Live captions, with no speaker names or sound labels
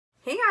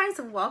guys,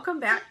 welcome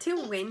back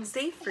to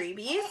Wednesday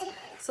Freebies.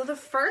 So the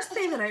first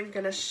thing that I'm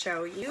going to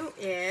show you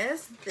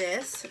is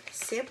this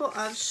sample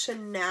of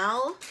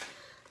Chanel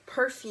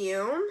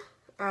perfume.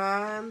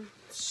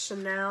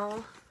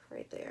 Chanel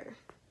right there.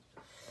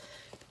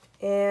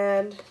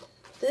 And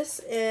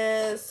this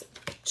is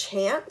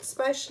Chance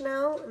by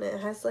Chanel, and it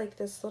has like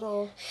this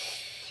little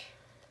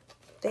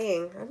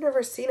thing. I've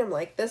never seen them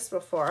like this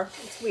before.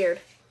 It's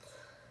weird.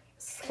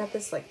 It's got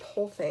this like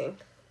pull thing.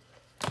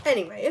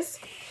 Anyways,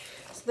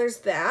 so there's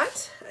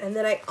that. And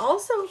then I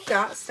also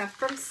got stuff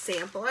from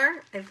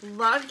Sampler. I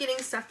love getting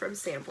stuff from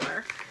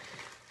Sampler.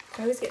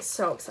 I always get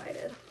so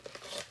excited.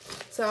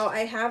 So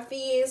I have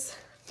these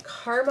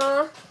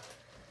Karma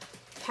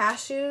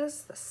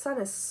cashews. The sun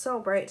is so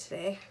bright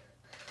today.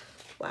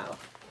 Wow.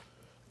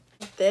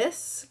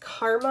 This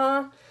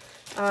Karma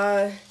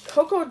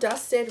cocoa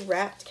dusted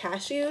wrapped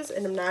cashews,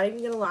 and I'm not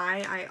even gonna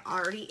lie, I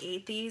already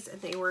ate these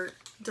and they were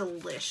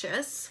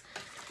delicious.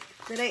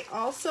 Then I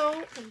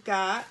also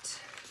got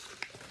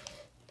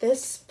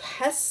this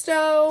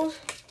pesto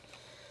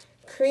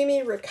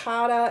creamy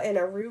ricotta and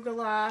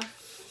arugula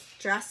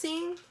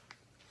dressing.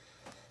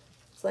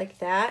 It's like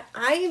that.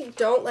 I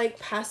don't like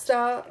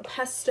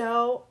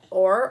pesto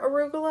or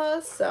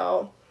arugula,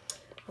 so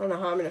I don't know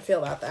how I'm gonna feel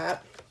about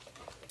that.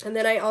 And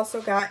then I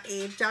also got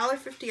a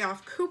 $1.50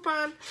 off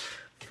coupon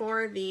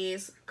for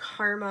these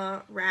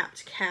Karma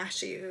wrapped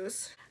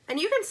cashews. And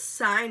you can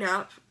sign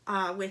up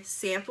with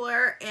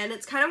Sampler, and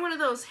it's kind of one of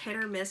those hit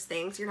or miss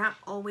things. You're not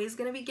always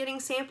going to be getting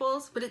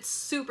samples, but it's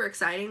super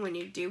exciting when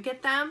you do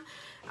get them.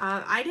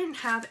 I didn't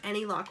have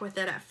any luck with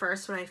it at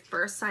first when I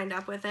first signed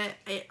up with it.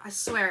 I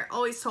swear, it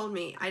always told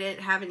me I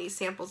didn't have any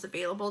samples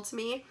available to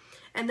me.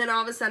 And then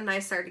all of a sudden I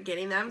started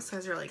getting them, so I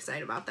was really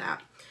excited about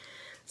that.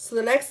 So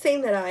the next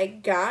thing that I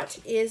got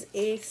is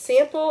a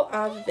sample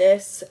of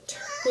this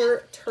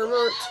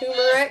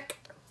turmeric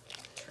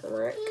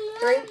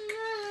drink.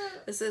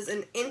 This is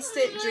an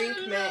instant drink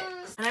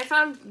mix. And I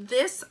found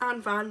this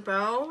on Von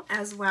Beau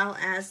as well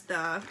as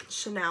the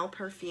Chanel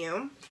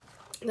perfume.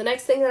 The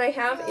next thing that I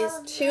have is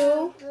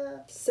 2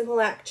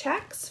 Similac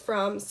checks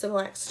from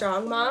Similac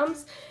Strong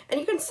Moms. And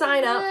you can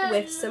sign up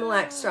with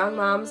Similac Strong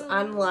Moms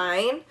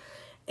online.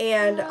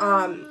 And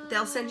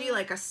they'll send you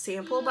like a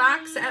sample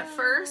box at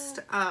first,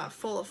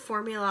 full of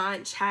formula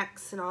and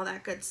checks and all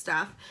that good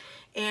stuff.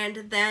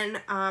 And then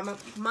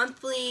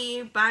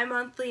monthly,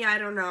 bi-monthly, I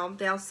don't know,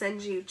 they'll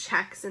send you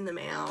checks in the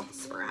mail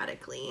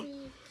sporadically.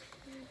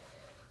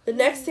 The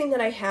next thing that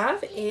I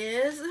have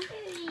is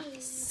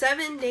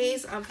 7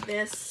 days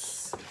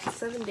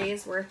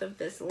worth of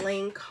this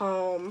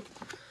Lancome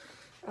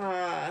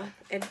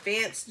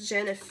Advanced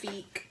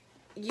Genifique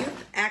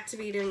Youth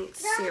Activating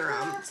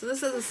Serum. So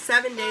this is a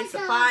 7-day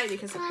supply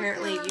because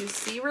apparently you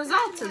see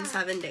results in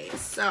 7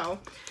 days. So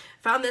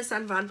found this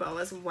on Von Beau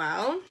as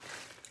well.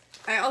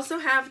 I also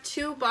have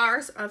 2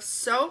 bars of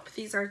soap.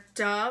 These are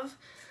Dove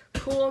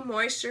Cool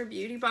Moisture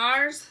Beauty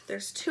Bars.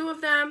 There's 2 of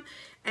them,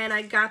 and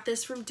I got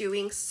this from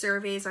doing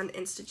surveys on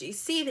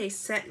InstaGC. They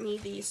sent me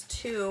these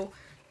 2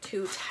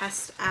 to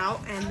test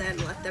out and then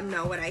let them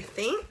know what I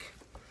think.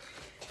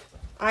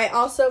 I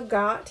also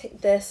got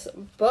this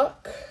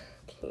book.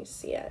 Can you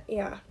see it?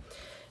 Yeah.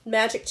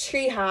 Magic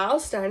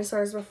Treehouse,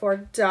 Dinosaurs Before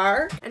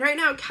Dark. And right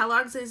now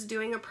Kellogg's is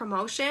doing a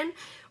promotion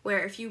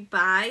where if you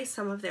buy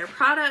some of their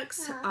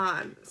products,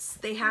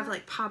 they have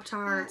like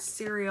Pop-Tarts,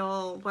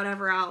 cereal,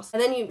 whatever else, and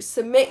then you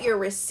submit your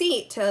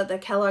receipt to the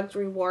Kellogg's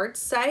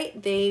Rewards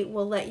site, they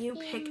will let you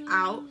pick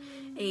out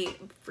a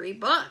free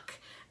book.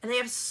 And they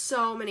have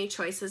so many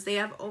choices. They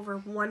have over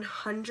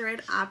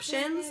 100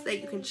 options that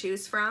you can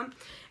choose from.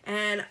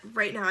 And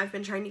right now I've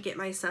been trying to get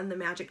my son the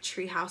Magic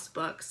Treehouse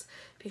books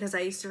because I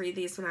used to read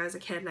these when I was a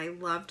kid and I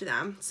loved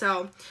them.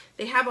 So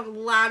they have a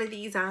lot of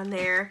these on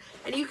there,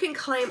 and you can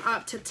claim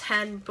up to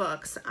 10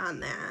 books on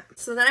that.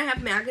 So then I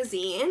have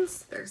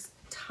magazines. There's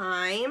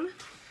Time,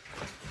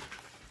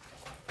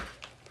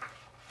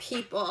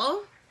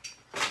 People,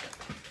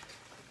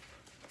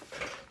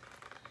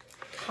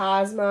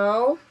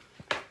 Cosmo,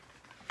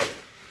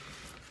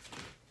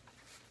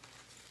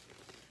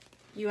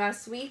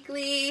 US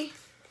Weekly,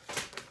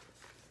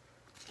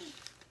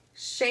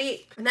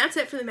 Shape, and that's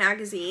it for the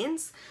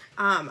magazines.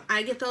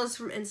 I get those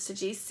from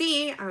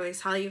InstaGC. I always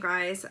tell you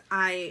guys,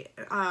 they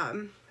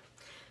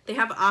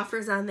have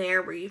offers on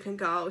there where you can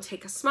go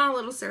take a small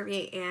little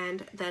survey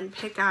and then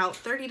pick out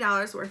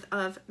 $30 worth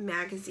of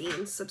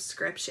magazine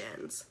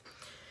subscriptions.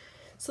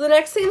 So the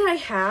next thing that I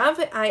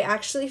have, I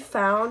actually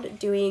found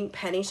doing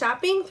penny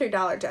shopping through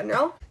Dollar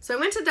General. So I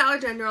went to Dollar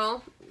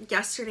General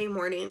yesterday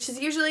morning, which is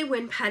usually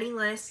when penny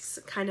lists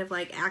kind of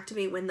like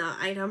activate when the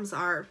items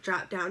are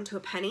dropped down to a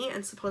penny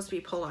and supposed to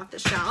be pulled off the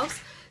shelves.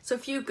 So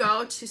if you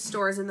go to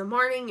stores in the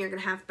morning, you're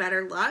gonna have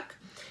better luck.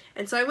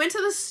 And so I went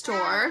to the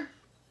store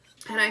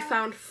and I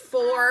found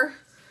 4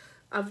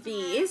 of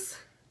these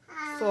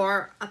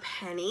for a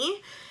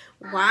penny,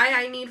 Why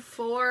I need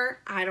 4,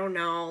 I don't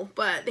know,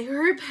 but they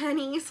were a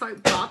penny, so I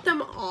bought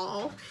them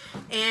all.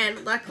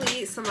 And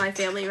luckily, some of my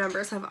family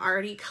members have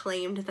already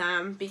claimed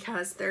them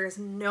because there's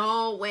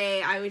no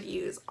way I would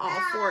use all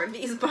 4 of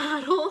these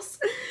bottles.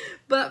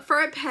 But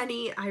for a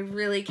penny, I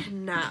really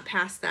cannot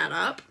pass that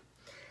up.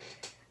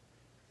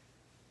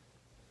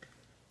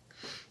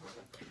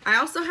 I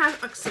also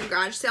have some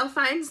garage sale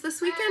finds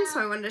this weekend, so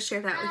I wanted to share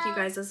that with you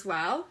guys as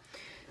well.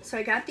 So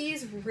I got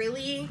these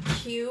really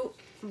cute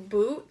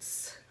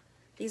boots.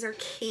 These are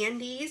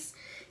candies,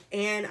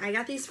 and I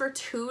got these for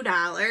 $2.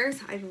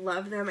 I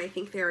love them. I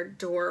think they're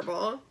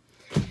adorable.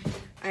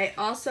 I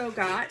also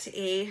got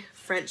a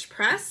French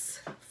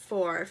press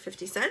for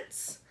 50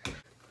 cents.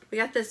 We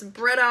got this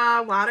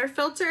Brita water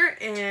filter,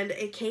 and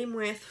it came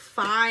with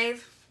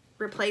 5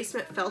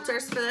 replacement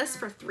filters for this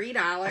for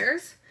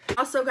 $3.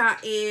 Also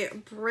got a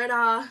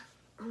Brita,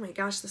 oh my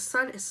gosh, the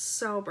sun is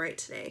so bright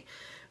today.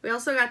 We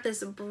also got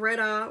this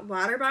Brita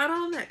water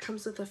bottle that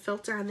comes with a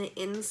filter on the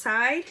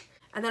inside.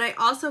 And then I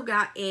also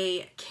got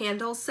a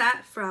candle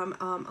set from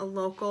a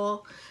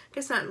local, I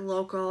guess not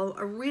local,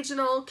 a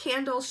regional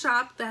candle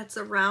shop that's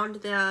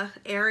around the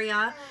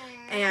area.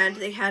 And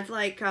they had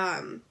like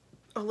a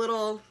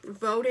little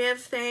votive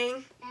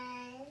thing,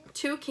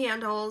 2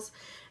 candles,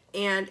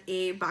 and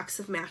a box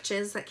of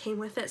matches that came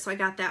with it. So I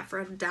got that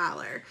for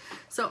 $1.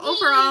 So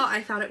overall,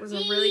 I thought it was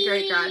a really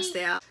great garage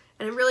sale.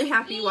 And I'm really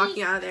happy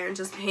walking out of there and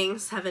just paying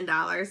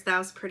 $7. That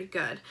was pretty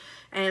good.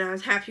 And I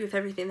was happy with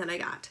everything that I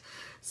got.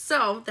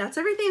 So that's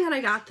everything that I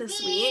got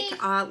this week.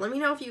 Let me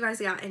know if you guys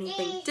got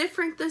anything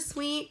different this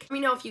week. Let me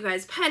know if you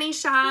guys penny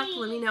shopped.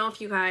 Let me know if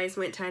you guys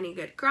went to any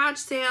good garage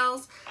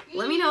sales.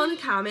 Let me know in the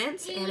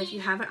comments. And if you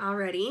haven't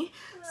already,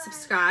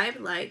 subscribe,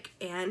 like,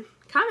 and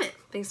comment.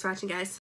 Thanks for watching, guys.